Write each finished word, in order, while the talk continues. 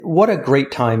what a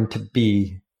great time to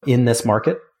be in this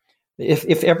market.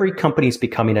 If every company is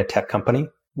becoming a tech company,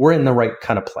 we're in the right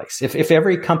kind of place. If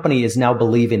every company is now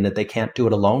believing that they can't do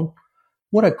it alone,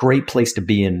 what a great place to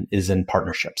be in is in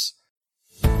partnerships.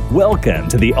 Welcome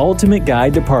to the Ultimate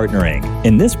Guide to Partnering.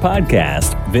 In this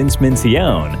podcast, Vince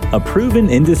Mencione, a proven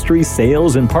industry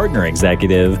sales and partner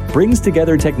executive, brings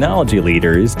together technology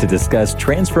leaders to discuss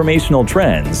transformational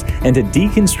trends and to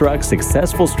deconstruct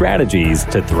successful strategies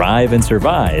to thrive and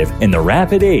survive in the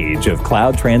rapid age of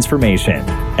cloud transformation.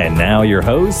 And now your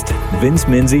host, Vince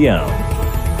Mencione.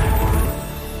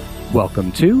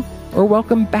 Welcome to, or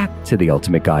welcome back to the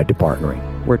Ultimate Guide to Partnering,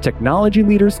 where technology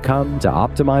leaders come to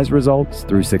optimize results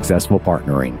through successful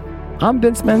partnering. I'm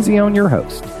Vince Mencione, your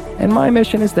host, and my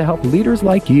mission is to help leaders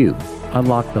like you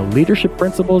unlock the leadership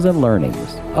principles and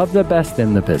learnings of the best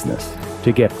in the business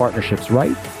to get partnerships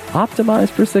right, optimize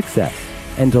for success,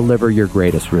 and deliver your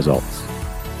greatest results.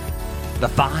 The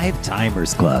Five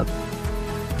Timers Club.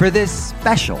 For this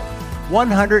special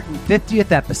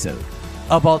 150th episode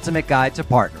of Ultimate Guide to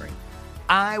Partnering,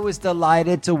 I was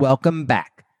delighted to welcome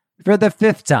back for the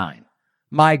fifth time,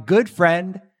 my good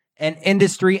friend and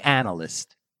industry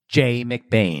analyst, Jay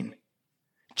McBain.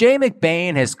 Jay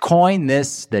McBain has coined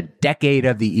this the decade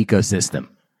of the ecosystem.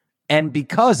 And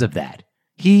because of that,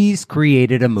 he's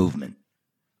created a movement.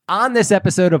 On this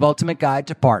episode of Ultimate Guide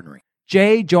to Partnering,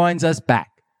 Jay joins us back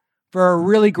for a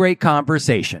really great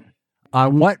conversation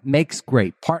on what makes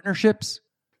great partnerships,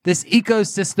 this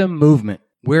ecosystem movement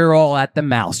we're all at the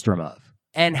maelstrom of,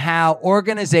 and how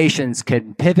organizations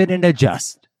can pivot and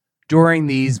adjust during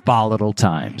these volatile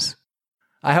times.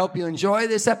 I hope you enjoy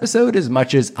this episode as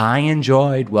much as I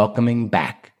enjoyed welcoming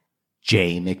back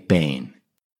Jay McBain.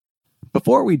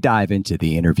 Before we dive into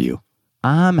the interview,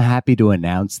 I'm happy to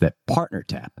announce that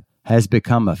PartnerTap has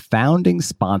become a founding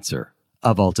sponsor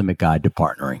of Ultimate Guide to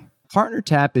Partnering.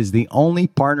 PartnerTap is the only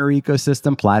partner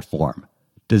ecosystem platform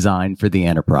designed for the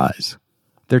enterprise.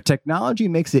 Their technology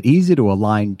makes it easy to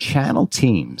align channel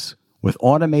teams with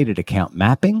automated account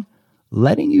mapping,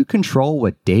 letting you control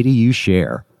what data you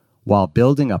share while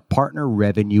building a partner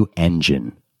revenue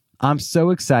engine. I'm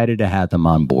so excited to have them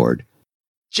on board.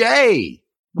 Jay,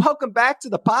 welcome back to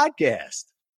the podcast.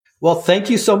 Well, thank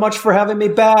you so much for having me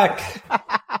back.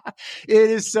 It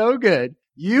is so good.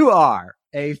 You are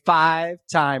a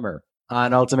five-timer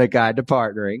on Ultimate Guide to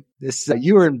Partnering.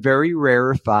 You are in very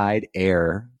rarefied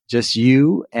air. Just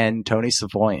you and Tony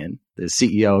Savoyan, the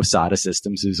CEO of SADA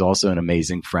Systems, who's also an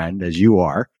amazing friend, as you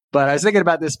are. But I was thinking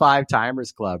about this Five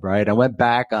Timers Club, right? I went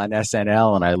back on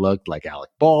SNL and I looked like Alec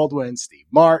Baldwin, Steve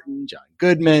Martin, John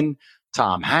Goodman,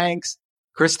 Tom Hanks,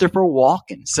 Christopher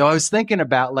Walken. So I was thinking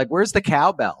about, like, where's the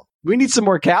cowbell? We need some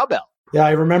more cowbell. Yeah,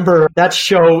 I remember that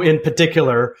show in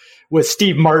particular with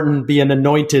Steve Martin being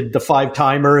anointed the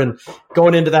five-timer and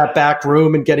going into that back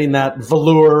room and getting that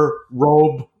velour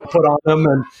robe put on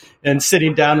him and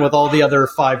sitting down with all the other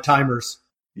five-timers.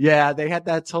 Yeah, they had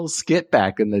that whole skit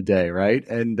back in the day, right?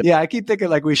 And yeah, I keep thinking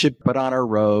like we should put on our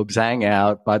robes, hang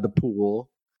out by the pool.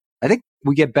 I think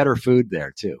we get better food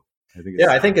there too.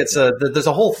 I think it's there's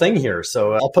a whole thing here.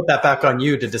 So I'll put that back on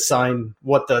you to decide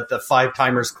what the Five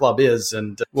Timers Club is,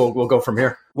 and we'll go from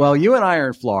here. Well, you and I are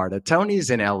in Florida. Tony's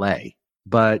in LA,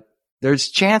 but there's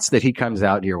a chance that he comes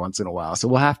out here once in a while. So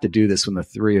we'll have to do this when the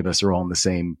three of us are all in the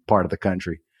same part of the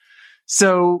country.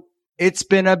 So it's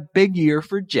been a big year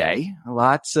for Jay.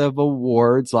 Lots of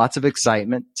awards, lots of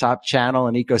excitement, top channel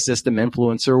and ecosystem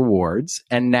influencer awards,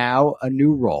 and now a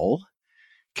new role.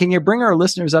 Can you bring our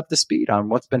listeners up to speed on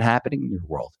what's been happening in your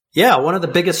world? Yeah, one of the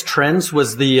biggest trends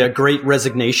was the Great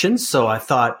Resignation. So I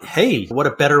thought, hey, what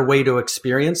a better way to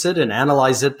experience it and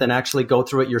analyze it than actually go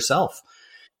through it yourself.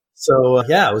 So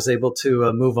I was able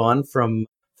to move on from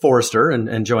Forrester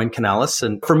and join Canalys.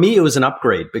 And for me, it was an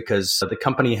upgrade because the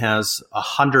company has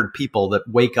 100 people that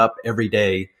wake up every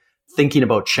day thinking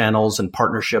about channels and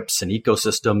partnerships and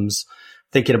ecosystems,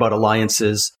 thinking about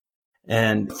alliances,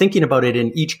 and thinking about it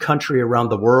in each country around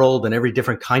the world and every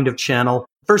different kind of channel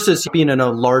versus being in a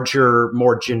larger,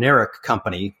 more generic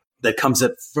company that comes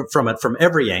from it from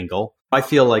every angle. I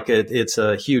feel like it's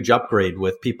a huge upgrade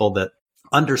with people that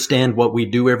understand what we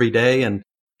do every day and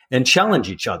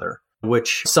challenge each other,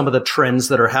 which some of the trends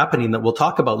that are happening that we'll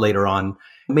talk about later on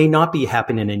may not be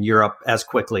happening in Europe as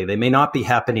quickly. They may not be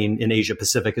happening in Asia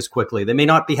Pacific as quickly. They may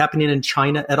not be happening in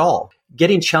China at all.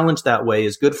 Getting challenged that way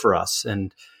is good for us.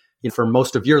 And for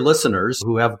most of your listeners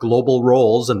who have global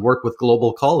roles and work with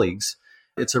global colleagues,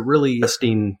 it's a really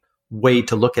interesting way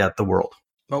to look at the world.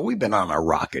 Well, we've been on a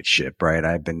rocket ship, right?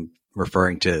 I've been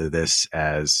referring to this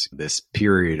as this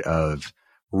period of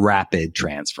rapid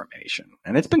transformation.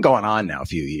 And it's been going on now a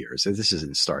few years. So this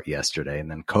didn't start yesterday,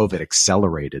 and then COVID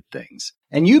accelerated things.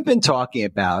 And you've been talking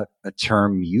about a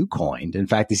term you coined. In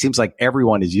fact, it seems like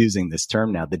everyone is using this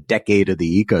term now, the decade of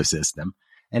the ecosystem.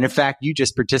 And in fact, you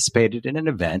just participated in an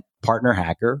event. Partner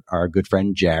Hacker, our good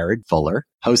friend Jared Fuller,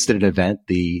 hosted an event.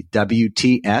 The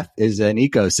WTF is an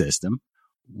ecosystem.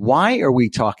 Why are we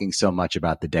talking so much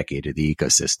about the decade of the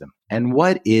ecosystem? And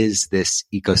what is this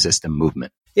ecosystem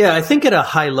movement? Yeah, I think at a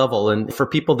high level, and for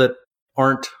people that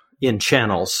aren't in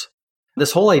channels,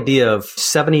 this whole idea of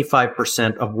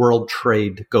 75% of world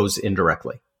trade goes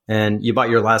indirectly. And you bought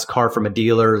your last car from a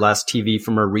dealer, last TV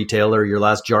from a retailer, your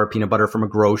last jar of peanut butter from a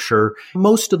grocer.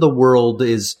 Most of the world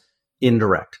is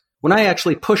indirect. When I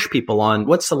actually push people on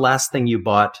what's the last thing you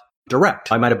bought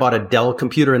direct, I might have bought a Dell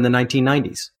computer in the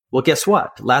 1990s. Well, guess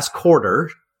what? Last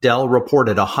quarter, Dell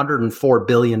reported $104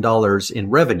 billion in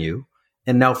revenue.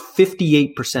 And now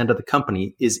 58% of the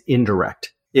company is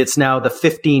indirect. It's now the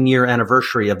 15-year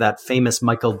anniversary of that famous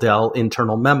Michael Dell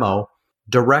internal memo.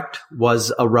 Direct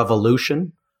was a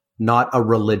revolution, not a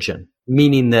religion.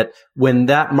 Meaning that when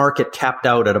that market capped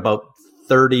out at about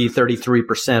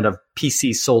 33% of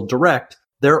PCs sold direct,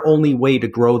 their only way to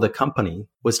grow the company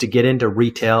was to get into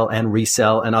retail and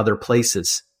resell and other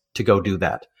places to go do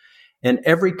that. And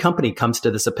every company comes to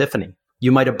this epiphany.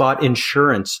 You might have bought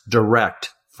insurance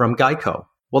direct from Geico.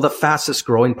 Well, the fastest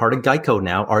growing part of Geico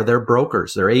now are their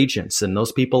brokers, their agents, and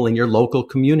those people in your local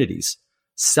communities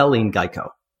selling Geico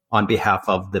on behalf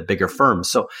of the bigger firms.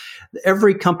 So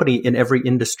every company in every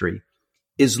industry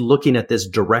is looking at this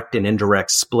direct and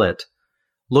indirect split,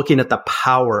 looking at the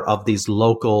power of these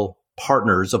local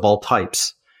partners of all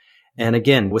types. And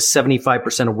again, with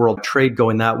 75% of world trade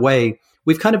going that way,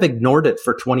 we've kind of ignored it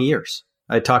for 20 years.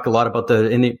 I talk a lot about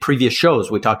in the previous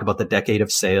shows, we talked about the decade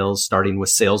of sales, starting with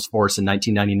Salesforce in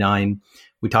 1999.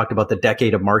 We talked about the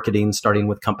decade of marketing, starting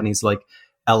with companies like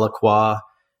Eloqua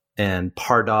and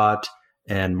Pardot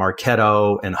and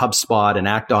Marketo and HubSpot and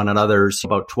Acton and others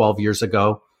about 12 years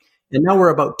ago. And now we're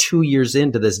about 2 years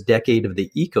into this decade of the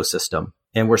ecosystem.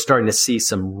 And we're starting to see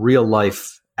some real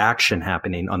life action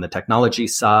happening on the technology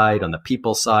side, on the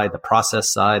people side, the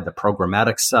process side, the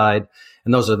programmatic side.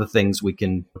 And those are the things we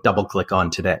can double click on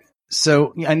today.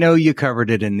 So I know you covered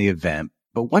it in the event,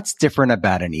 but what's different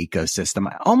about an ecosystem?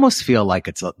 I almost feel like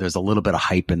there's a little bit of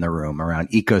hype in the room around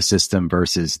ecosystem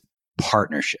versus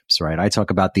partnerships, right? I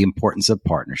talk about the importance of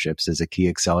partnerships as a key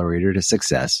accelerator to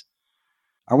success.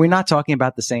 Are we not talking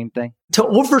about the same thing? To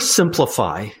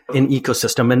oversimplify an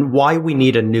ecosystem and why we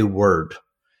need a new word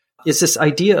is this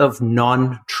idea of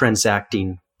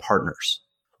non-transacting partners.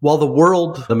 While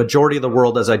the majority of the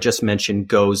world, as I just mentioned,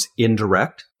 goes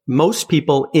indirect, most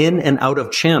people in and out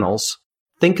of channels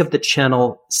think of the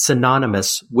channel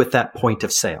synonymous with that point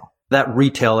of sale, that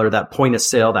retailer, that point of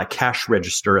sale, that cash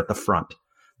register at the front,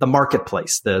 the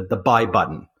marketplace, the buy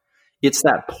button. It's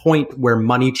that point where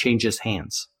money changes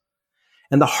hands.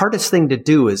 And the hardest thing to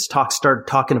do is start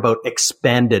talking about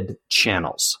expanded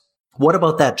channels. What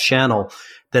about that channel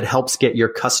that helps get your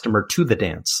customer to the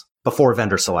dance before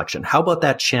vendor selection? How about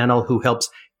that channel who helps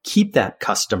keep that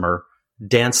customer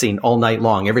dancing all night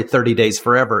long, every 30 days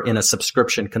forever in a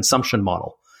subscription consumption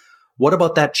model? What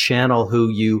about that channel who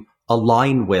you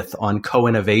align with on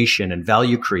co-innovation and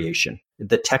value creation,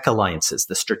 the tech alliances,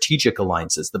 the strategic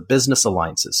alliances, the business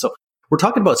alliances? So we're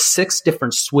talking about 6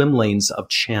 different swim lanes of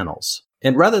channels.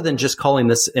 And rather than just calling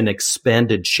this an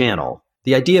expanded channel,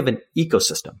 the idea of an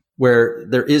ecosystem where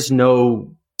there is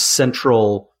no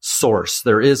central source,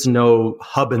 there is no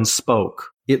hub and spoke.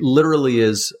 It literally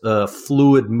is a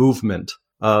fluid movement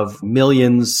of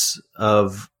millions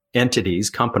of entities,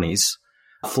 companies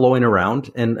flowing around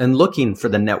and looking for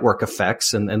the network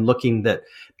effects and looking that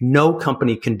no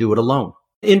company can do it alone.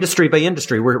 Industry by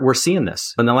industry, we're seeing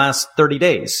this. In the last 30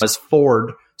 days, as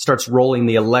Ford starts rolling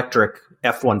the electric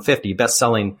F-150,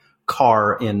 best-selling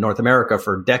car in North America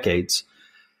for decades,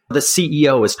 the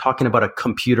CEO is talking about a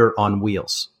computer on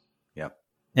wheels. Yep.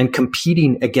 And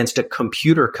competing against a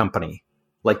computer company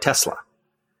like Tesla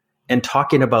and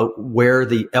talking about where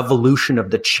the evolution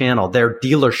of the channel, their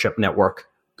dealership network,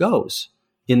 goes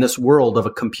in this world of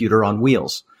a computer on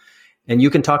wheels. And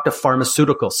you can talk to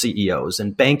pharmaceutical CEOs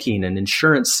and banking and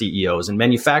insurance CEOs and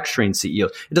manufacturing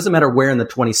CEOs. It doesn't matter where in the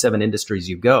 27 industries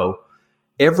you go.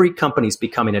 Every company is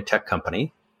becoming a tech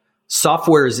company.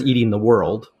 Software is eating the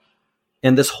world.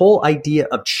 And this whole idea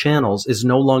of channels is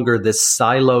no longer this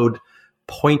siloed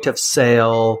point of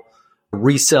sale,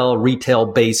 resell,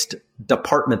 retail-based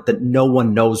department that no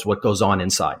one knows what goes on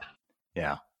inside.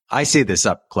 Yeah. I see this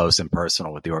up close and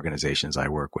personal with the organizations I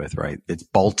work with, right? It's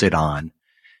bolted on.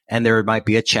 And there might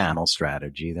be a channel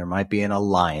strategy. There might be an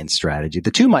alliance strategy.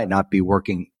 The two might not be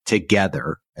working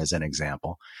together, as an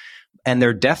example. And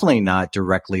they're definitely not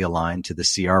directly aligned to the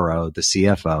CRO, the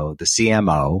CFO, the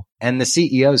CMO, and the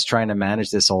CEO is trying to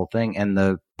manage this whole thing. And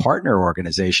the partner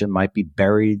organization might be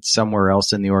buried somewhere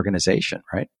else in the organization,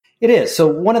 right? It is. So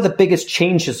one of the biggest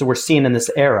changes that we're seeing in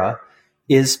this era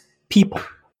is people.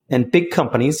 And big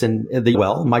companies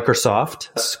Microsoft,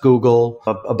 Google,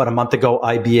 about a month ago,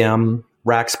 IBM,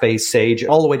 Rackspace, Sage,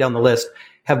 all the way down the list,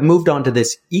 have moved on to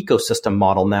this ecosystem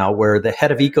model now where the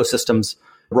head of ecosystems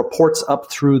reports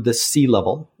up through the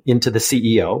C-level into the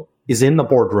CEO, is in the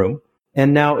boardroom,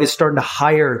 and now is starting to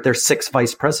hire their 6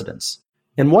 vice presidents.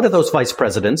 And one of those vice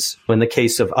presidents, in the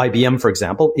case of IBM, for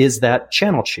example, is that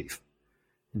channel chief.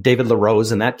 David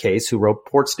LaRose, in that case, who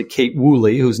reports to Kate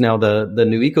Woolley, who's now the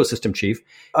new ecosystem chief.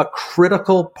 A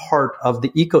critical part of the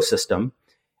ecosystem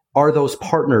are those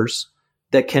partners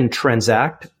that can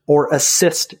transact or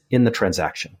assist in the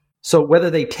transaction. So whether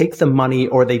they take the money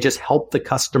or they just help the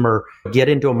customer get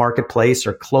into a marketplace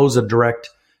or close a direct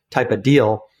type of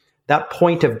deal, that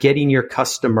point of getting your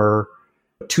customer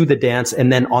to the dance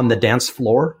and then on the dance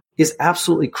floor is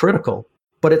absolutely critical.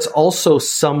 But it's also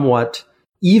somewhat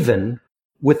even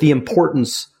with the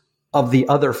importance of the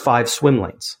other 5 swim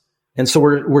lanes. And so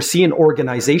we're seeing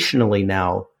organizationally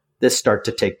now this start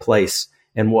to take place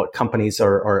and what companies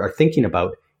are thinking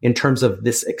about in terms of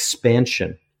this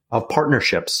expansion of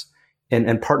partnerships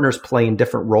and partners playing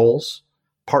different roles,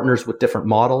 partners with different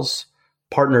models,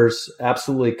 partners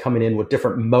absolutely coming in with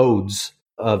different modes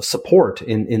of support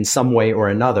in some way or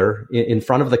another in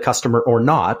front of the customer or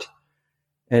not,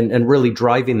 and really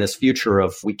driving this future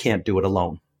of we can't do it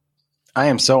alone. I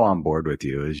am so on board with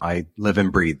you. I live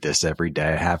and breathe this every day.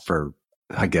 I have for,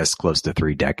 I guess, close to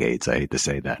 3 decades. I hate to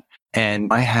say that.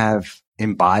 And I have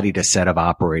embodied a set of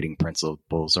operating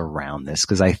principles around this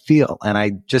because I feel, and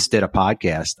I just did a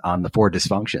podcast on the 4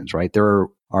 dysfunctions, right? There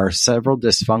are several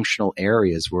dysfunctional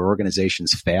areas where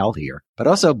organizations fail here, but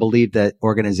also believe that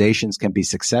organizations can be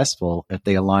successful if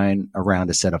they align around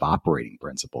a set of operating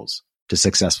principles to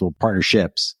successful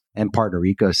partnerships and partner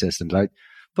ecosystems. I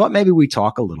thought maybe we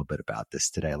talk a little bit about this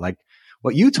today. Like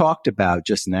what you talked about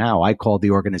just now, I call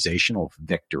the organizational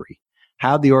victory.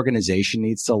 How the organization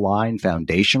needs to align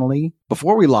foundationally.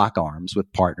 Before we lock arms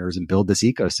with partners and build this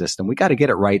ecosystem, we got to get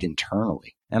it right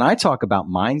internally. And I talk about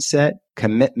mindset,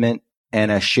 commitment,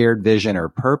 and a shared vision or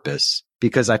purpose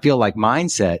because I feel like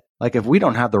mindset, like if we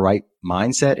don't have the right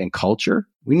mindset and culture,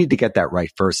 we need to get that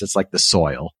right first. It's like the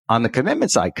soil. On the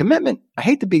commitment side, commitment, I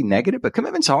hate to be negative, but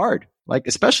commitment's hard. Like,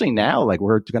 especially now, like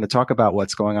we're going to talk about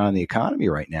what's going on in the economy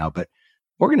right now, but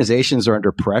organizations are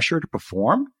under pressure to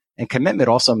perform. And commitment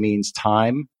also means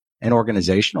time and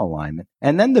organizational alignment.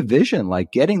 And then the vision,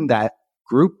 like getting that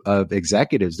group of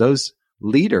executives, those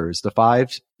leaders, the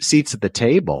 5 seats at the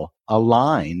table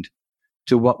aligned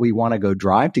to what we want to go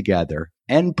drive together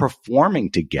and performing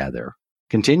together,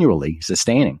 continually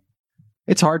sustaining.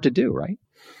 It's hard to do, right?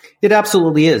 It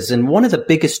absolutely is. And one of the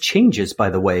biggest changes, by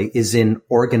the way, is in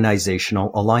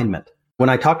organizational alignment. When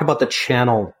I talked about the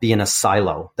channel being a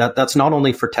silo, that's not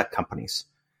only for tech companies.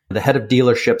 The head of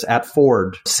dealerships at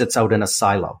Ford sits out in a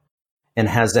silo and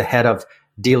has a head of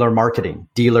dealer marketing,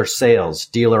 dealer sales,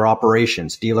 dealer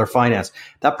operations, dealer finance.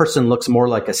 That person looks more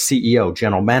like a CEO,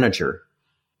 general manager,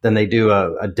 than they do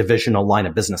a divisional line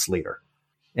of business leader.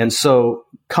 And so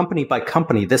company by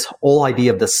company, this whole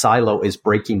idea of the silo is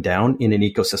breaking down in an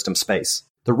ecosystem space.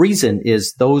 The reason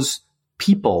is those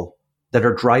people that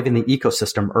are driving the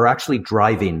ecosystem are actually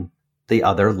driving the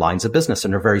other lines of business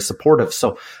and are very supportive.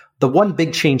 So the one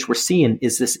big change we're seeing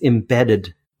is this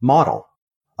embedded model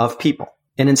of people.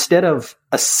 And instead of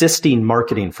assisting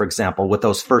marketing, for example, with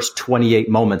those first 28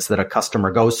 moments that a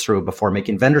customer goes through before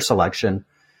making vendor selection,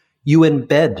 you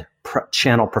embed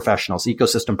channel professionals,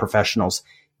 ecosystem professionals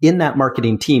in that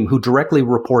marketing team who directly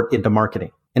report into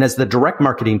marketing. And as the direct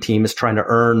marketing team is trying to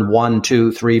earn 1,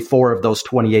 2, 3, 4 of those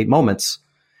 28 moments,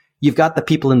 you've got the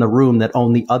people in the room that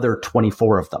own the other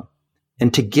 24 of them.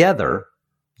 And together,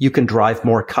 you can drive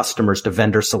more customers to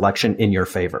vendor selection in your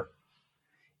favor.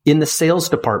 In the sales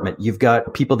department, you've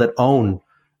got people that own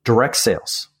direct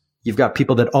sales. You've got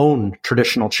people that own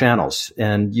traditional channels,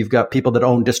 and you've got people that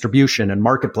own distribution and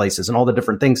marketplaces and all the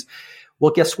different things.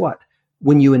 Well, guess what?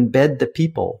 When you embed the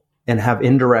people and have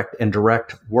indirect and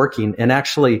direct working and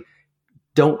actually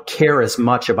don't care as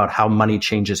much about how money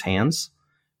changes hands,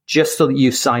 just so that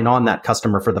you sign on that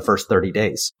customer for the first 30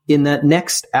 days. In that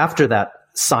next, after that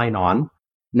sign on,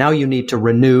 now you need to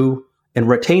renew and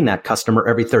retain that customer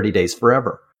every 30 days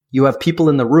forever. You have people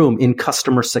in the room in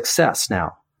customer success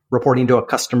now, reporting to a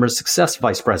customer success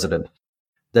vice president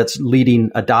that's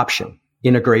leading adoption,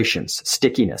 integrations,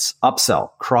 stickiness,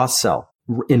 upsell, cross-sell,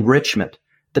 enrichment.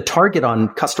 The target on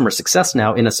customer success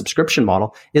now in a subscription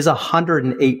model is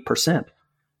 108%.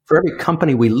 For every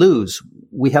company we lose,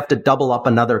 we have to double up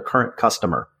another current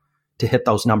customer to hit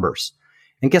those numbers.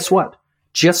 And guess what?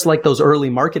 Just like those early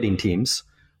marketing teams,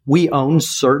 we own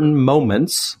certain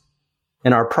moments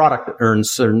and our product earns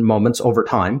certain moments over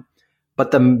time.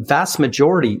 But the vast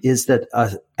majority is that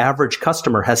an average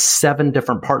customer has 7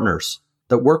 different partners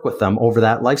that work with them over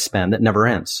that lifespan that never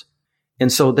ends.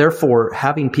 And so therefore,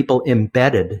 having people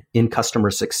embedded in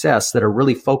customer success that are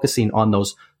really focusing on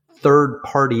those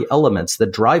third-party elements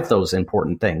that drive those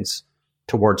important things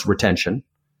towards retention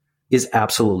is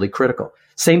absolutely critical.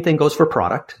 Same thing goes for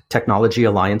product, technology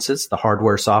alliances, the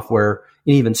hardware, software,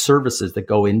 and even services that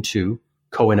go into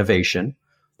co-innovation,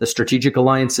 the strategic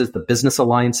alliances, the business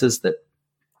alliances that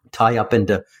tie up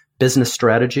into business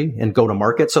strategy and go to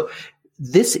market. So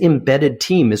this embedded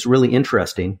team is really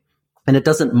interesting, and it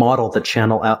doesn't model the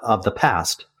channel of the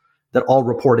past that all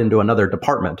report into another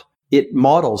department. It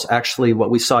models actually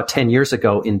what we saw 10 years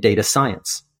ago in data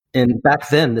science. And back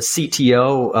then, the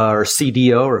CTO or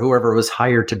CDO or whoever was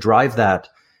hired to drive that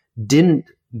didn't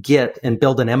get and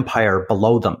build an empire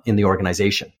below them in the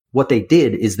organization. What they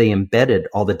did is they embedded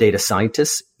all the data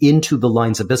scientists into the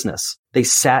lines of business. They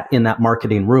sat in that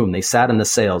marketing room. They sat in the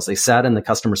sales. They sat in the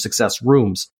customer success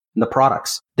rooms and the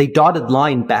products. They dotted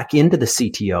line back into the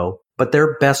CTO, but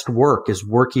their best work is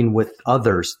working with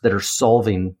others that are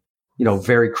solving,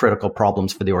 very critical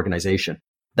problems for the organization.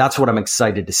 That's what I'm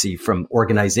excited to see from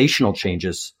organizational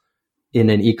changes in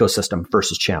an ecosystem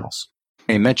versus channels.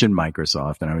 You mentioned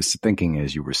Microsoft, and I was thinking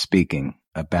as you were speaking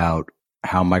about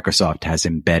how Microsoft has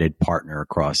embedded partner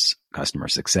across customer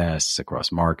success,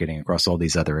 across marketing, across all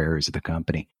these other areas of the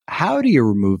company. How do you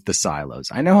remove the silos?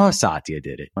 I know how Satya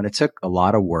did it, but it took a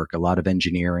lot of work, a lot of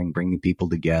engineering, bringing people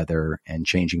together and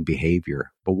changing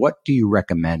behavior. But what do you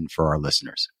recommend for our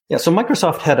listeners? Yeah, so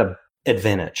Microsoft had an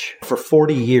advantage. For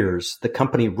 40 years, the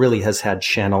company really has had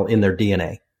channel in their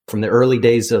DNA, from the early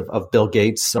days of Bill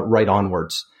Gates right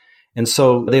onwards. And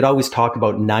so they'd always talk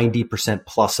about 90%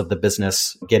 plus of the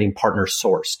business getting partners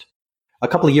sourced. A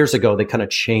couple of years ago, they kind of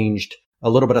changed a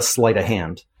little bit of sleight of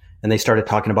hand, and they started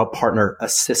talking about partner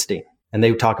assisting. And they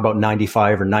would talk about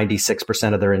 95 or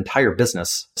 96% of their entire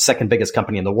business, second biggest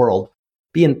company in the world,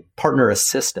 being partner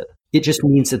assisted. It just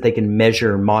means that they can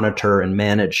measure, monitor, and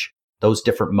manage those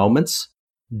different moments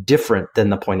different than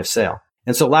the point of sale.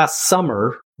 And so last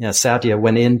summer, Satya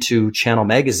went into channel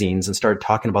magazines and started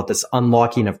talking about this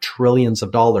unlocking of trillions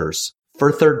of dollars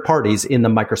for third parties in the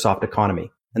Microsoft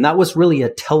economy. And that was really a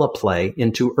teleplay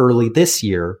into early this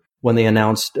year when they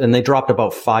announced, and they dropped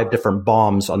about 5 different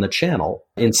bombs on the channel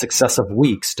in successive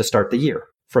weeks to start the year.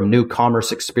 From new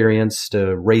commerce experience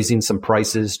to raising some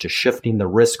prices to shifting the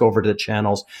risk over to the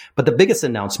channels. But the biggest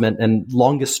announcement and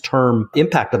longest term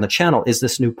impact on the channel is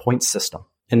this new point system.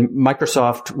 And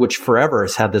Microsoft, which forever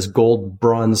has had this gold,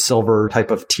 bronze, silver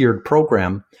type of tiered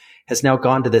program, has now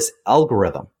gone to this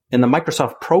algorithm. And the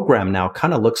Microsoft program now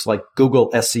kind of looks like Google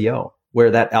SEO,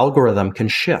 where that algorithm can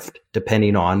shift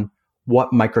depending on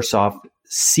what Microsoft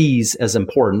sees as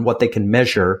important, what they can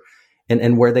measure,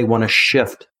 and where they want to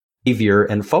shift behavior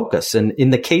and focus. And in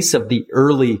the case of the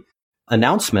early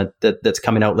announcement that's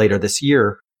coming out later this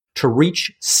year, to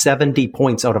reach 70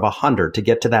 points out of 100 to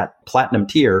get to that platinum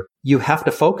tier, you have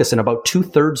to focus, and about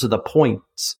 2/3 of the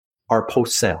points are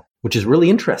post-sale, which is really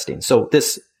interesting. So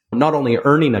this, not only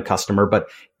earning a customer, but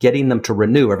getting them to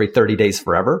renew every 30 days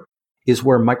forever is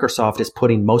where Microsoft is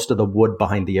putting most of the wood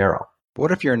behind the arrow.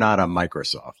 What if you're not a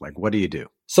Microsoft? Like, what do you do?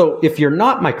 So if you're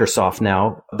not Microsoft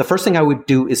now, the first thing I would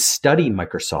do is study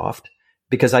Microsoft,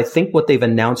 because I think what they've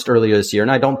announced earlier this year,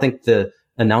 and I don't think the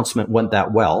announcement went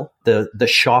that well, the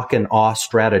shock and awe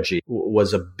strategy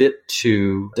was a bit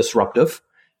too disruptive.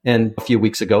 And a few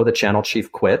weeks ago, the channel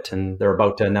chief quit, and they're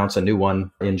about to announce a new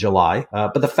one in July.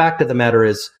 But the fact of the matter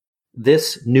is,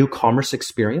 this new commerce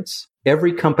experience,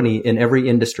 every company in every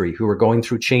industry who are going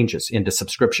through changes into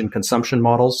subscription consumption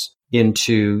models,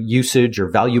 into usage or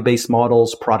value-based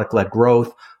models, product-led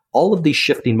growth, all of these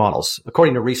shifting models,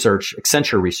 according to research,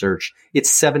 Accenture research,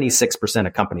 it's 76%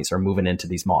 of companies are moving into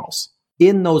these models.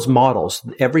 In those models,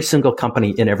 every single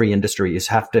company in every industry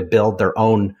have to build their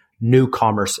own new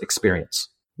commerce experience,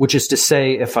 which is to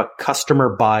say, if a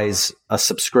customer buys a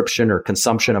subscription or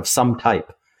consumption of some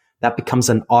type, that becomes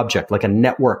an object, like a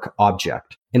network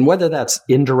object. And whether that's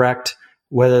indirect,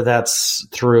 whether that's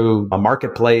through a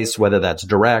marketplace, whether that's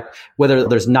direct, whether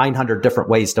there's 900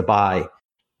 different ways to buy,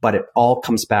 but it all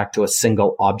comes back to a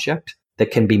single object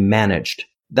that can be managed.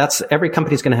 Every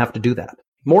company's going to have to do that.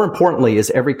 More importantly, is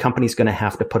every company's going to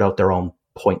have to put out their own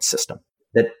point system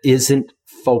that isn't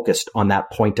focused on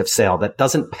that point of sale, that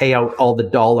doesn't pay out all the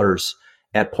dollars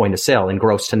at point of sale in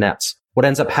gross to nets. What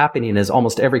ends up happening is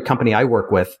almost every company I work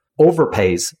with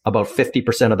overpays about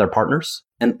 50% of their partners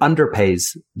and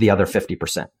underpays the other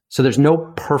 50%. So there's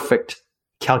no perfect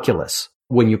calculus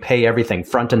when you pay everything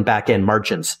front and back end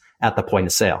margins at the point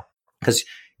of sale, because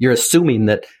you're assuming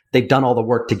that they've done all the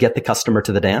work to get the customer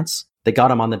to the dance. They got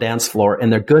them on the dance floor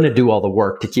and they're going to do all the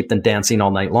work to keep them dancing all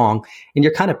night long. And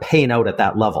you're kind of paying out at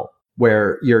that level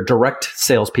where your direct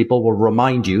salespeople will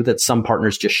remind you that some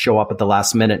partners just show up at the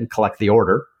last minute and collect the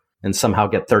order and somehow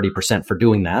get 30% for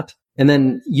doing that. And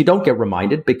then you don't get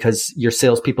reminded because your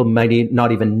salespeople might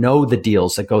not even know the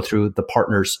deals that go through the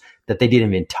partners that they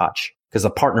didn't even touch, because the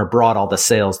partner brought all the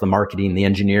sales, the marketing, the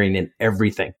engineering, and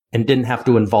everything, and didn't have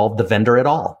to involve the vendor at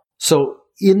all. So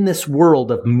in this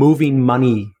world of moving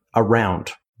money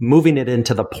around, moving it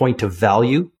into the point of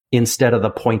value instead of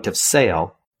the point of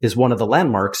sale is one of the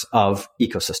landmarks of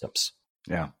ecosystems.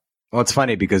 Yeah. Well, it's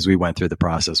funny because we went through the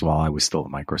process while I was still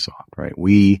at Microsoft, right?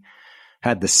 We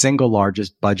had the single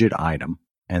largest budget item,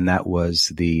 and that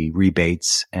was the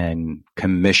rebates and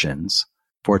commissions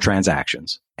for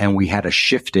transactions. And we had to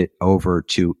shift it over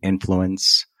to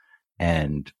influence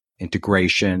and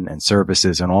integration and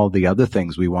services and all the other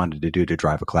things we wanted to do to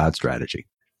drive a cloud strategy.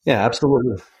 Yeah,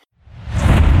 absolutely.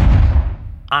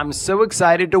 I'm so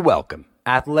excited to welcome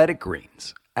Athletic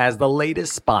Greens as the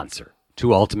latest sponsor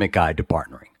to Ultimate Guide to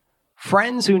Partnering.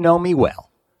 Friends who know me well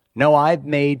know I've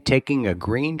made taking a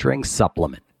green drink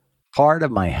supplement part of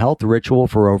my health ritual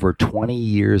for over 20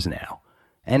 years now,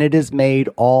 and it has made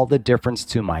all the difference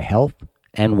to my health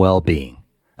and well-being.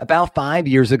 About 5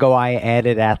 years ago, I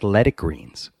added Athletic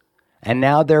Greens, and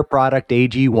now their product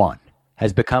AG1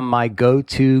 has become my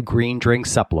go-to green drink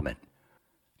supplement.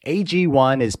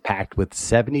 AG1 is packed with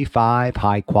 75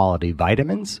 high-quality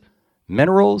vitamins,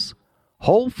 minerals,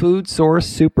 whole food source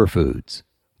superfoods,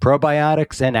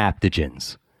 probiotics, and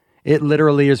adaptogens. It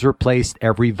literally has replaced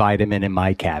every vitamin in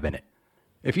my cabinet.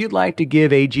 If you'd like to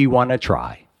give AG1 a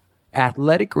try,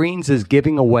 Athletic Greens is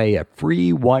giving away a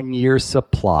free 1-year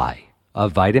supply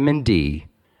of vitamin D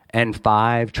and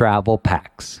 5 travel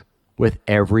packs with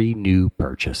every new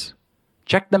purchase.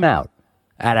 Check them out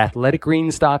at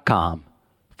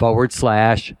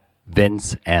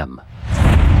athleticgreens.com/Vince M.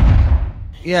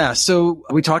 Yeah. So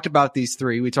we talked about these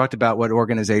three. We talked about what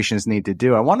organizations need to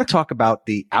do. I want to talk about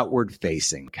the outward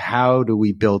facing. How do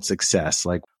we build success?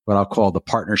 Like what I'll call the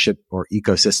partnership or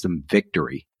ecosystem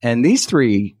victory. And these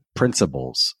three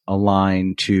principles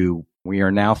align to we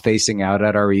are now facing out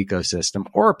at our ecosystem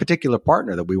or a particular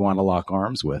partner that we want to lock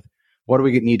arms with. What do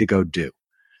we need to go do?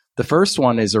 The first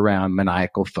one is around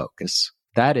maniacal focus.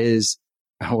 That is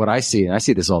what I see, and I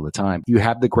see this all the time. You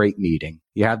have the great meeting.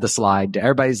 You have the slide.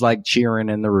 Everybody's like cheering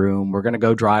in the room. We're going to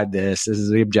go drive this. This is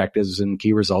the objectives and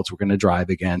key results we're going to drive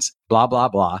against. Blah, blah,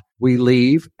 blah. We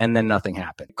leave and then nothing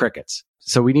happened. Crickets.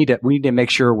 So we need to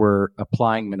make sure we're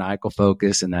applying maniacal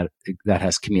focus and that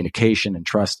has communication and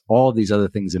trust, all of these other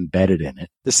things embedded in it.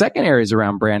 The second area is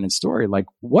around brand and story. Like,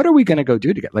 what are we going to go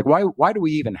do together? Like, why do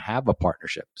we even have a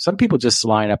partnership? Some people just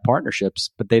line up partnerships,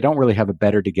 but they don't really have a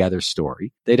better together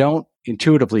story. They don't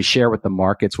intuitively share with the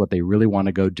markets what they really want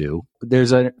to go do.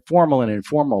 There's a formal and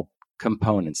informal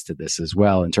components to this as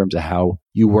well in terms of how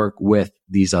you work with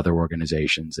these other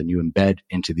organizations and you embed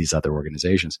into these other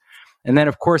organizations. And then,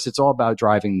 of course, it's all about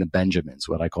driving the Benjamins,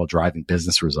 what I call driving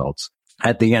business results.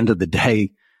 At the end of the day,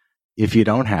 if you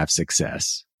don't have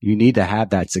success, you need to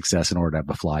have that success in order to have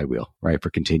a flywheel, right,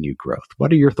 for continued growth.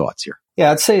 What are your thoughts here?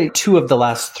 Yeah, I'd say 2 of the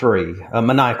last 3,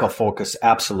 maniacal focus,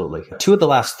 absolutely. 2 of the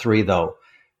last 3, though,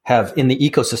 have in the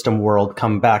ecosystem world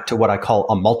come back to what I call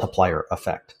a multiplier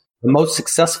effect. The most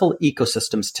successful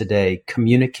ecosystems today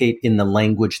communicate in the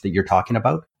language that you're talking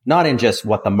about, not in just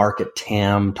what the market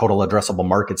TAM, total addressable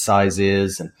market size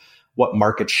is, and what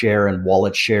market share and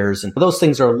wallet shares. And those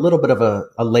things are a little bit of a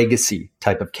legacy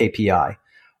type of KPI.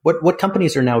 What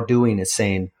companies are now doing is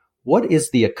saying, what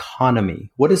is the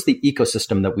economy? What is the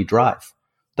ecosystem that we drive?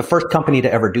 The first company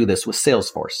to ever do this was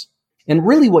Salesforce. And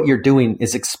really what you're doing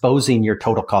is exposing your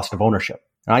total cost of ownership.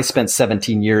 And I spent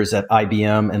 17 years at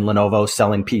IBM and Lenovo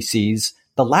selling PCs.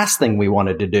 The last thing we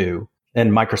wanted to do,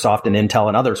 and Microsoft and Intel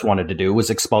and others wanted to do,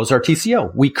 was expose our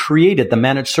TCO. We created the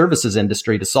managed services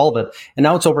industry to solve it. And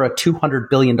now it's over a $200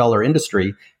 billion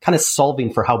industry, kind of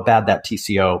solving for how bad that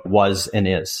TCO was and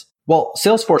is. Well,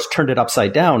 Salesforce turned it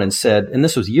upside down and said, and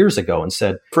this was years ago, and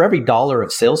said, for every $1 of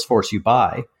Salesforce you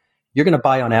buy, you're going to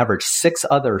buy on average 6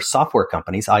 other software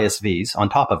companies, ISVs, on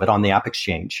top of it on the App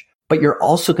Exchange. But you're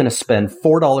also going to spend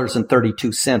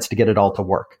 $4.32 to get it all to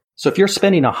work. So if you're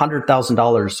spending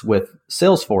 $100,000 with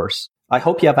Salesforce, I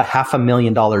hope you have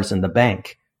 $500,000 in the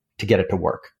bank to get it to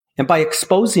work. And by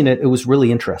exposing it, it was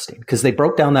really interesting because they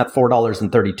broke down that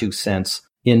 $4.32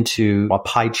 into a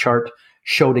pie chart,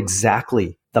 showed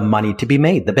exactly the money to be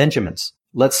made, the Benjamins.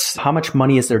 How much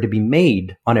money is there to be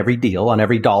made on every deal, on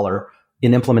every dollar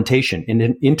in implementation,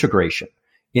 in integration,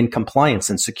 in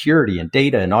compliance and security and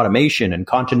data and automation and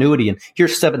continuity. And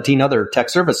here's 17 other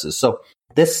tech services. So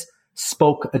this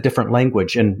spoke a different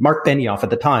language. And Mark Benioff at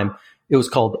the time, it was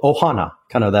called Ohana,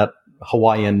 kind of that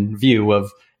Hawaiian view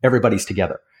of everybody's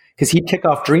together. Because he'd kick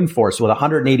off Dreamforce with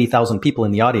 180,000 people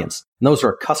in the audience. And those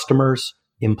are customers,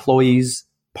 employees,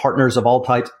 partners of all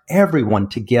types. Everyone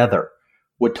together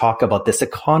would talk about this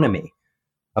economy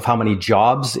of how many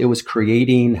jobs it was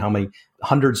creating, how many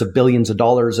hundreds of billions of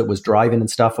dollars it was driving and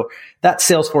stuff. That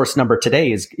Salesforce number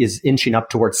today is inching up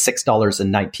towards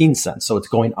 $6.19. So it's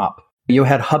going up. You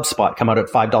had HubSpot come out at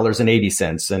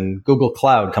 $5.80 and Google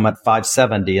Cloud come at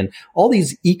 $5.70. And all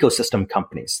these ecosystem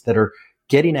companies that are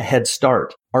getting a head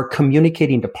start are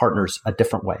communicating to partners a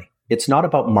different way. It's not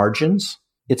about margins.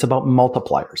 It's about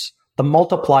multipliers. The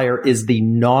multiplier is the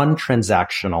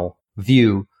non-transactional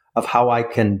view of how I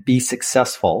can be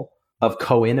successful, of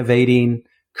co-innovating,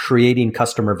 creating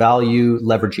customer value,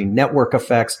 leveraging network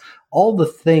effects, all the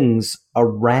things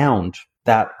around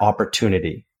that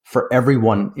opportunity for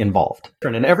everyone involved.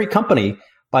 And every company,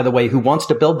 by the way, who wants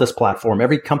to build this platform,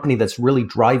 every company that's really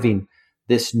driving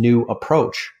this new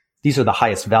approach, these are the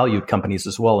highest valued companies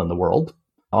as well in the world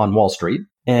on Wall Street.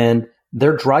 And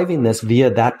they're driving this via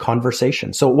that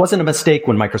conversation. So it wasn't a mistake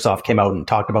when Microsoft came out and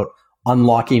talked about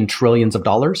unlocking trillions of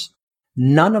dollars.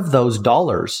 None of those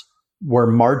dollars were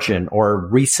margin or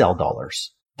resell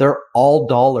dollars. They're all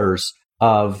dollars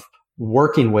of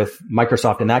working with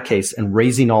Microsoft in that case and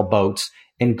raising all boats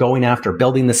and going after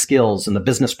building the skills and the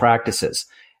business practices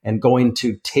and going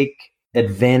to take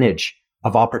advantage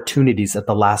of opportunities at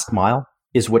the last mile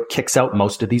is what kicks out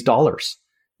most of these dollars.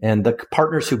 And the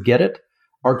partners who get it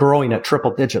are growing at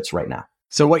triple digits right now.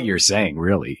 So what you're saying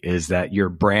really is that your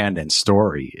brand and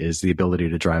story is the ability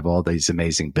to drive all these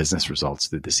amazing business results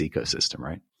through this ecosystem,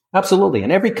 right? Absolutely.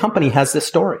 And every company has this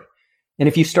story. And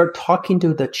if you start talking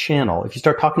to the channel, if you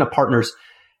start talking to partners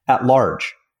at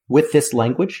large with this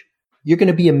language, you're going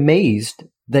to be amazed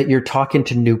that you're talking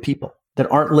to new people that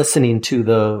aren't listening to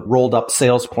the rolled up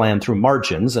sales plan through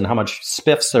margins and how much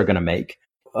spiffs they're going to make.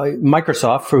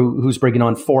 Microsoft, who's bringing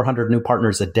on 400 new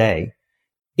partners a day,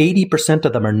 80%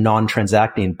 of them are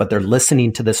non-transacting, but they're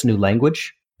listening to this new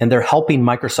language and they're helping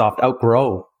Microsoft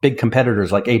outgrow big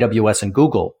competitors like AWS and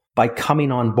Google by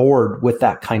coming on board with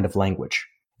that kind of language.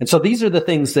 And so these are the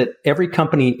things that every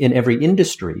company in every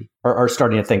industry are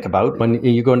starting to think about. When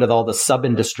you go into all the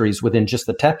sub-industries within just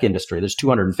the tech industry, there's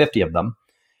 250 of them,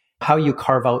 how you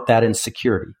carve out that in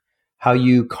security, how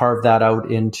you carve that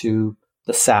out into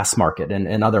the SaaS market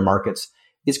and other markets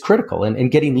is critical.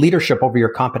 And getting leadership over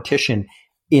your competition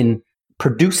in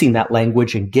producing that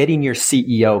language and getting your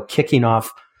CEO kicking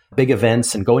off big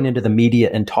events and going into the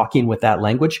media and talking with that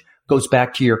language goes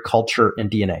back to your culture and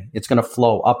DNA. It's going to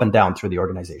flow up and down through the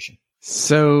organization.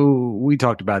 So we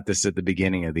talked about this at the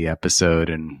beginning of the episode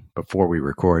and before we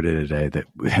recorded today that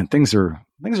things are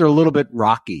a little bit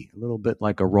rocky, a little bit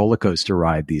like a roller coaster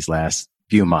ride these last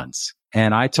few months.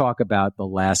 And I talk about the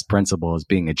last principle as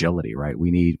being agility, right?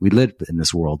 We live in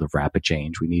this world of rapid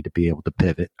change. We need to be able to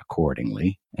pivot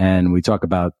accordingly. And we talk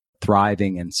about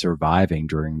thriving and surviving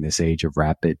during this age of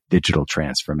rapid digital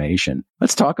transformation.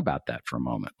 Let's talk about that for a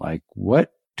moment. Like, what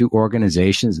do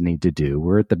organizations need to do?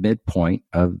 We're at the midpoint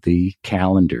of the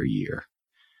calendar year.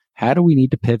 How do we need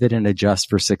to pivot and adjust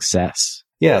for success?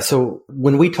 Yeah. So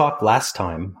when we talked last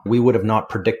time, we would have not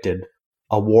predicted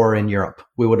a war in Europe.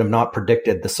 We would have not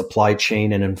predicted the supply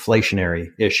chain and inflationary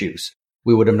issues.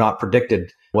 We would have not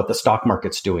predicted what the stock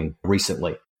market's doing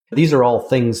recently. These are all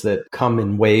things that come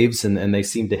in waves and they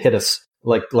seem to hit us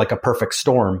like a perfect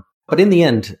storm. But in the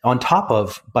end, on top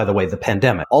of, by the way, the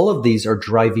pandemic, all of these are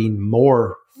driving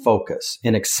more focus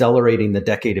and accelerating the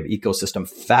decade of ecosystem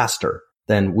faster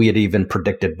than we had even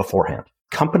predicted beforehand.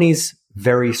 Companies'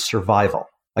 very survival,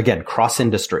 again,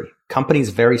 cross-industry, companies'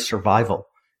 very survival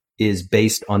is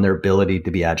based on their ability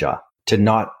to be agile, to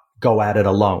not go at it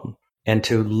alone, and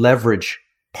to leverage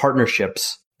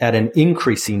partnerships at an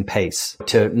increasing pace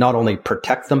to not only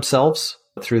protect themselves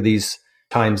through these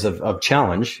times of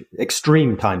challenge,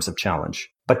 extreme times of challenge,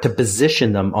 but to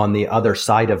position them on the other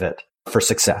side of it for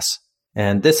success.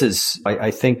 And this is,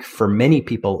 I think, for many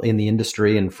people in the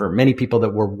industry and for many people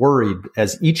that were worried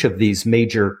as each of these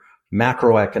major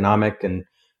macroeconomic and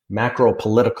macro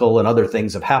political and other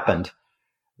things have happened,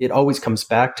 it always comes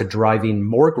back to driving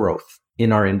more growth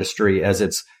in our industry as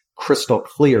it's crystal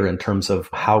clear in terms of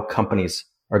how companies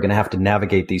are going to have to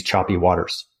navigate these choppy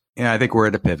waters. Yeah, I think we're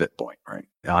at a pivot point, right?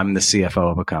 I'm the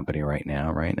CFO of a company right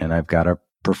now, right? And I've got to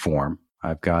perform.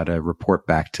 I've got to report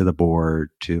back to the board,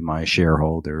 to my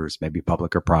shareholders, maybe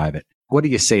public or private. What do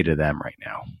you say to them right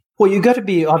now? Well, you got to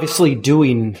be obviously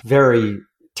doing very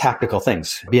tactical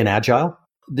things, being agile.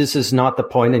 This is not the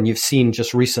point, and you've seen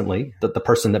just recently that the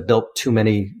person that built too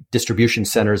many distribution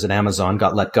centers at Amazon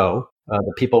got let go.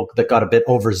 The people that got a bit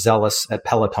overzealous at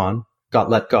Peloton got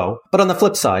let go. But on the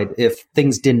flip side, if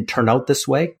things didn't turn out this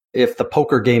way, if the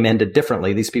poker game ended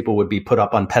differently, these people would be put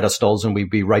up on pedestals and we'd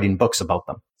be writing books about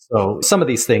them. So some of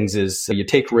these things is you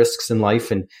take risks in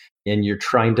life and you're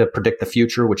trying to predict the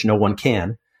future, which no one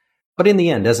can. But in the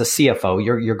end, as a CFO,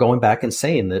 you're going back and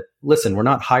saying that, listen, we're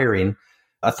not hiring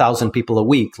 1,000 people a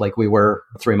week like we were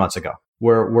 3 months ago.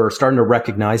 We're starting to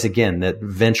recognize again that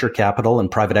venture capital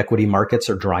and private equity markets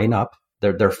are drying up.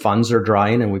 Their funds are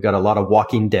drying, and we've got a lot of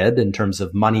walking dead in terms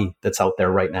of money that's out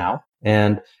there right now.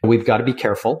 And we've got to be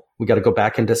careful. We got to go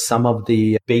back into some of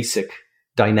the basic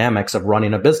dynamics of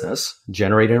running a business,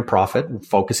 generating a profit,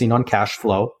 focusing on cash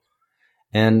flow,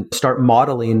 and start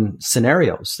modeling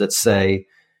scenarios that say,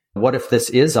 what if this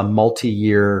is a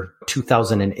multi-year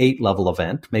 2008 level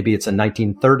event? Maybe it's a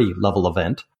 1930 level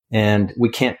event, and we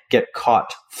can't get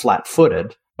caught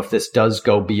flat-footed if this does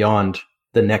go beyond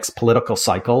the next political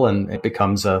cycle and it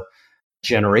becomes a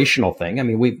generational thing. I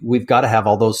mean, we've got to have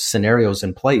all those scenarios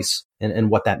in place and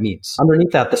what that means.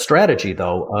 Underneath that, the strategy,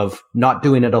 though, of not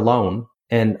doing it alone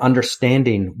and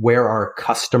understanding where our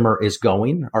customer is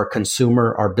going, our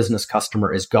consumer, our business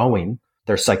customer is going,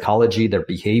 their psychology, their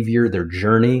behavior, their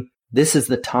journey. This is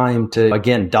the time to,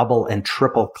 again, double and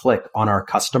triple click on our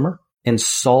customer and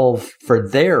solve for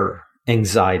their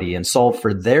anxiety and solve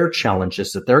for their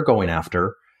challenges that they're going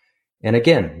after. And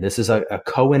again, this is a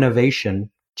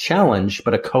co-innovation challenge,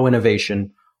 but a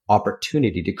co-innovation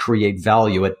opportunity to create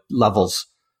value at levels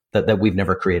that we've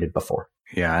never created before.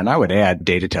 Yeah. And I would add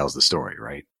data tells the story,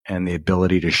 right? And the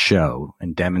ability to show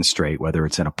and demonstrate, whether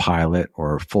it's in a pilot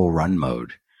or full run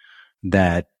mode,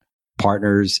 that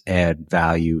partners add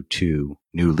value to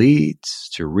new leads,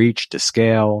 to reach, to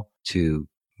scale, to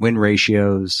win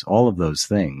ratios. All of those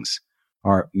things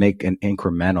make an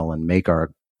incremental and make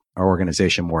our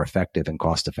organization more effective and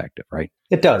cost effective, right?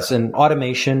 It does. And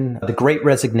automation, the great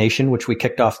resignation, which we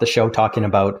kicked off the show talking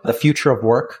about the future of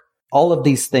work, all of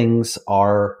these things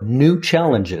are new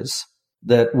challenges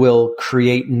that will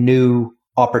create new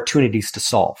opportunities to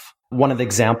solve. One of the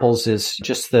examples is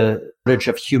just the shortage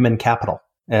of human capital.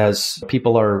 As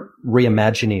people are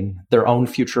reimagining their own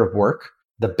future of work,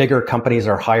 the bigger companies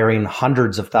are hiring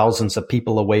hundreds of thousands of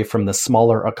people away from the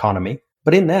smaller economy.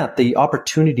 But in that, the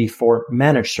opportunity for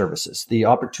managed services, the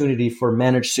opportunity for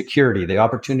managed security, the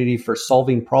opportunity for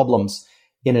solving problems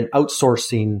in an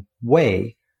outsourcing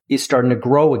way is starting to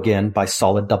grow again by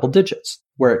solid double digits,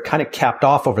 where it kind of capped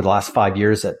off over the last 5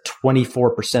 years at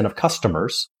 24% of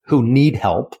customers who need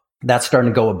help. That's starting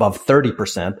to go above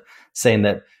 30%, saying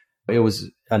that it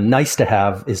was a nice to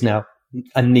have is now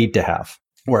a need to have,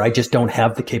 where I just don't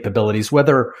have the capabilities,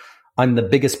 whether I'm the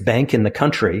biggest bank in the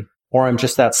country or I'm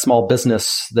just that small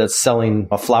business that's selling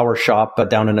a flower shop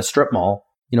down in a strip mall.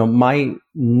 You know, my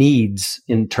needs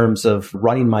in terms of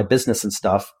running my business and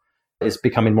stuff is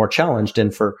becoming more challenged.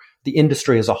 And for the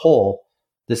industry as a whole,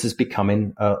 this is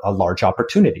becoming a large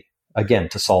opportunity, again,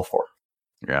 to solve for.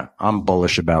 Yeah, I'm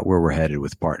bullish about where we're headed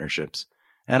with partnerships.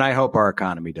 And I hope our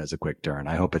economy does a quick turn.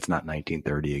 I hope it's not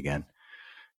 1930 again.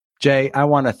 Jay, I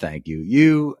want to thank you.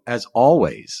 You, as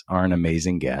always, are an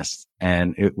amazing guest.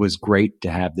 And it was great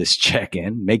to have this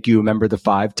check-in, make you a member of the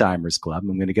 5 Timers Club.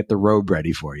 I'm going to get the robe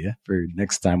ready for you for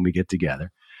next time we get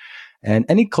together. And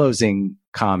any closing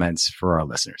comments for our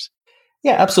listeners?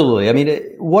 Yeah, absolutely. I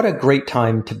mean, what a great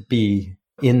time to be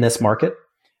in this market.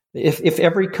 If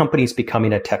every company is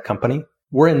becoming a tech company,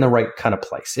 we're in the right kind of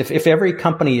place. If every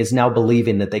company is now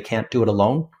believing that they can't do it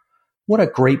alone, what a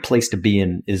great place to be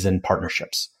in is in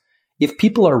partnerships. If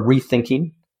people are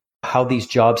rethinking how these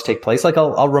jobs take place, like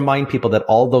I'll remind people that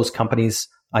all those companies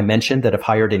I mentioned that have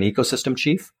hired an ecosystem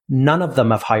chief, none of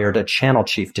them have hired a channel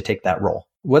chief to take that role.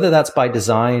 Whether that's by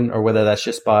design or whether that's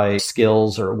just by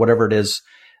skills or whatever it is,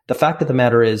 the fact of the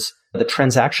matter is the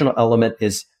transactional element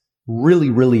is really,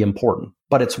 really important,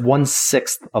 but it's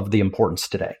 1/6 of the importance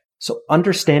today. So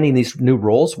understanding these new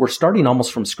roles, we're starting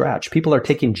almost from scratch. People are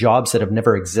taking jobs that have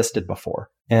never existed before.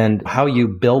 And how you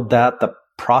build that, the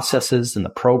processes and the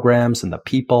programs and the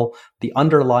people, the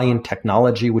underlying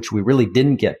technology, which we really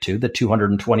didn't get to, the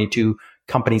 222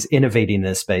 companies innovating in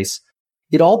this space,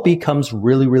 it all becomes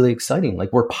really, really exciting.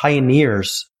 Like we're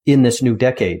pioneers in this new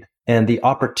decade, and the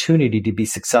opportunity to be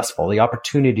successful, the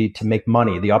opportunity to make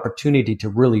money, the opportunity to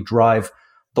really drive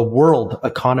the world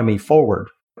economy forward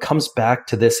comes back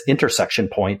to this intersection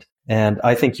point. And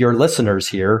I think your listeners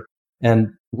here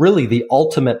and really the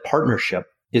ultimate partnership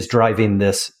is driving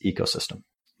this ecosystem.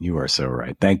 You are so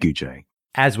right. Thank you, Jay.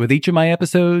 As with each of my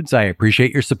episodes, I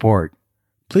appreciate your support.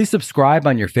 Please subscribe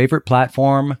on your favorite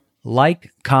platform,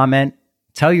 like, comment,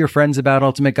 tell your friends about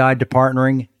Ultimate Guide to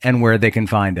Partnering and where they can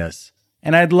find us.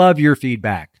 And I'd love your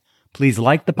feedback. Please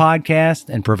like the podcast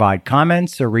and provide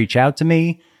comments or reach out to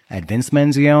me at Vince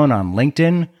Menzione on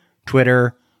LinkedIn,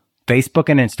 Twitter, Facebook,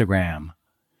 and Instagram.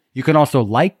 You can also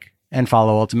like and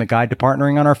follow Ultimate Guide to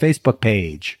Partnering on our Facebook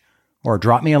page, or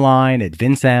drop me a line at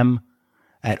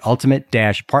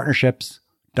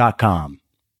vincem@ultimate-partnerships.com.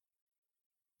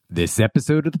 This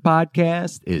episode of the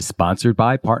podcast is sponsored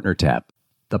by PartnerTap,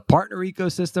 the partner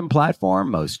ecosystem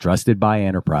platform most trusted by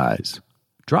enterprise.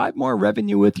 Drive more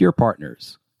revenue with your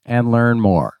partners and learn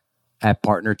more at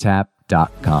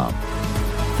partnertap.com.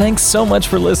 Thanks so much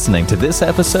for listening to this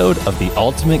episode of The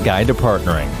Ultimate Guide to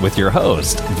Partnering with your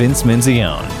host, Vince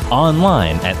Menzione.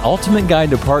 Online at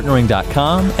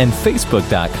ultimateguidetopartnering.com and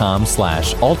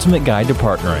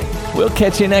facebook.com/ultimateguidetopartnering. We'll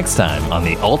catch you next time on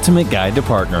The Ultimate Guide to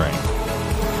Partnering.